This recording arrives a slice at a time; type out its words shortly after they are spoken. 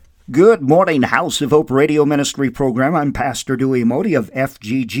Good morning, House of Hope Radio Ministry Program. I'm Pastor Dewey Modi of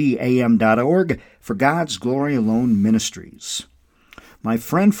FGGAM.org for God's Glory Alone Ministries. My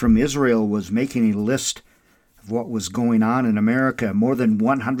friend from Israel was making a list of what was going on in America. More than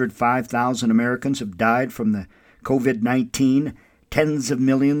 105,000 Americans have died from the COVID-19. Tens of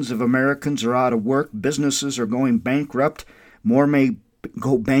millions of Americans are out of work. Businesses are going bankrupt. More may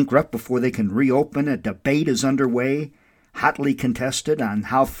go bankrupt before they can reopen. A debate is underway, hotly contested, on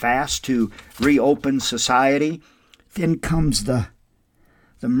how fast to reopen society. Then comes the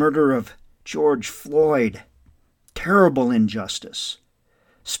murder of George Floyd. Terrible injustice.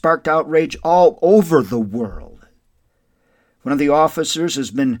 Sparked outrage all over the world. One of the officers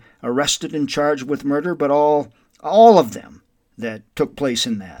has been arrested and charged with murder, but all of them that took place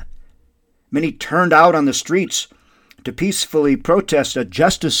in that. Many turned out on the streets to peacefully protest a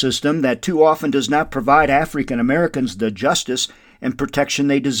justice system that too often does not provide African Americans the justice and protection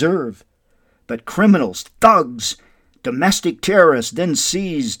they deserve. But criminals, thugs, domestic terrorists then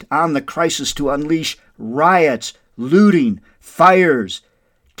seized on the crisis to unleash riots, looting, fires,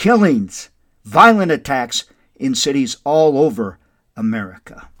 killings, violent attacks in cities all over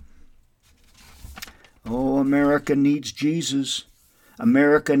America. Oh, America needs Jesus.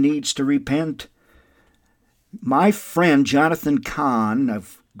 America needs to repent. My friend Jonathan Cahn, a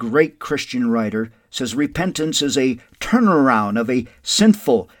great Christian writer, says repentance is a turnaround of a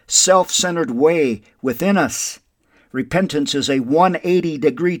sinful, self-centered way within us. Repentance is a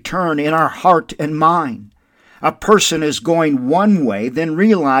 180-degree turn in our heart and mind. A person is going one way, then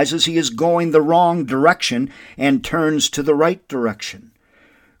realizes he is going the wrong direction and turns to the right direction.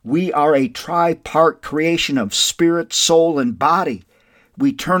 We are a tripart creation of spirit, soul, and body.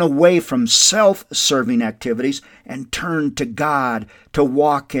 We turn away from self-serving activities and turn to God to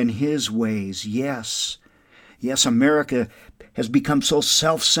walk in His ways. Yes, America has become so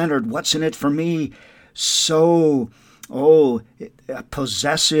self-centered. What's in it for me? So,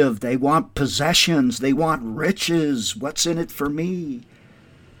 possessive. They want possessions. They want riches. What's in it for me?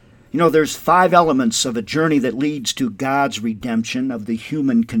 You know, there's 5 elements of a journey that leads to God's redemption of the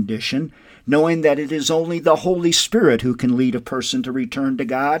human condition, knowing that it is only the Holy Spirit who can lead a person to return to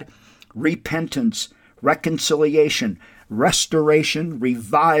God. Repentance, reconciliation, restoration,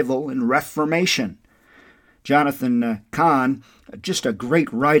 revival, and reformation. Jonathan Cahn, just a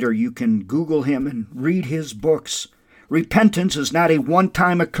great writer. You can Google him and read his books. Repentance is not a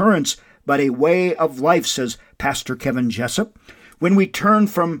one-time occurrence, but a way of life, says Pastor Kevin Jessup. When we turn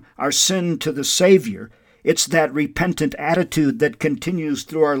from our sin to the Savior, it's that repentant attitude that continues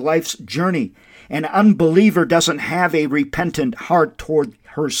through our life's journey. An unbeliever doesn't have a repentant heart toward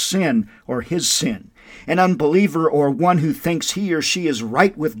her sin or his sin. An unbeliever, or one who thinks he or she is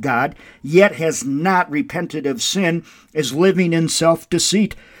right with God, yet has not repented of sin, is living in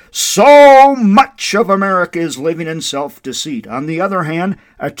self-deceit. So much of America is living in self-deceit. On the other hand,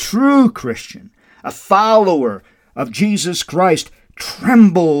 a true Christian, a follower of Jesus Christ,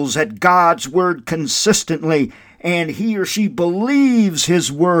 trembles at God's word consistently, and he or she believes His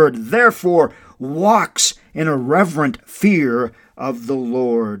word, therefore walks in a reverent fear of the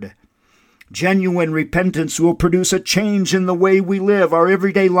Lord. Genuine repentance will produce a change in the way we live our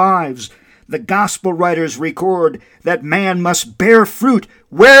everyday lives. The gospel writers record that man must bear fruit.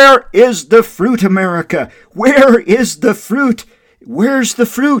 Where is the fruit, America? Where is the fruit? Where's the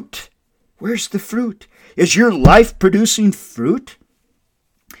fruit? Where's the fruit? Is your life producing fruit?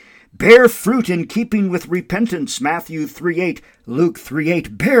 Bear fruit in keeping with repentance, Matthew 3:8, Luke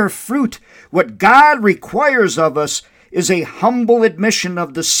 3:8. Bear fruit. What God requires of us is a humble admission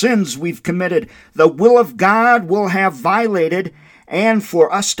of the sins we've committed, the will of God will have violated, and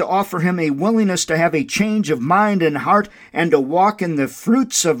for us to offer Him a willingness to have a change of mind and heart and to walk in the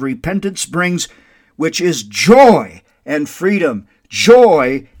fruits of repentance brings, which is joy and freedom.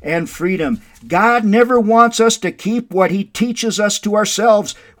 Joy and freedom. God never wants us to keep what He teaches us to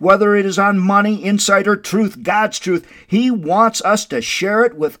ourselves, whether it is on money, insight, or truth, God's truth. He wants us to share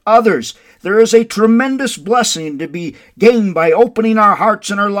it with others. There is a tremendous blessing to be gained by opening our hearts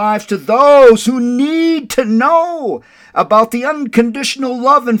and our lives to those who need to know about the unconditional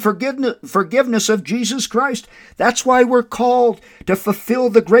love and forgiveness of Jesus Christ. That's why we're called to fulfill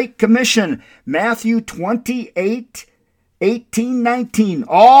the Great Commission. Matthew 28:18-19.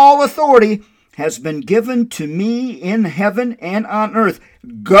 All authority has been given to me in heaven and on earth.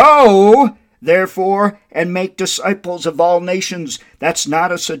 Go, therefore, and make disciples of all nations. That's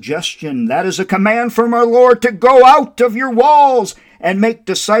not a suggestion. That is a command from our Lord to go out of your walls and make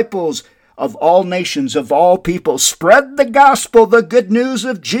disciples of all nations, of all people. Spread the gospel, the good news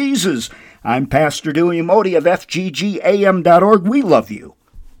of Jesus. I'm Pastor Dewey Modi of FGGAM.org. We love you.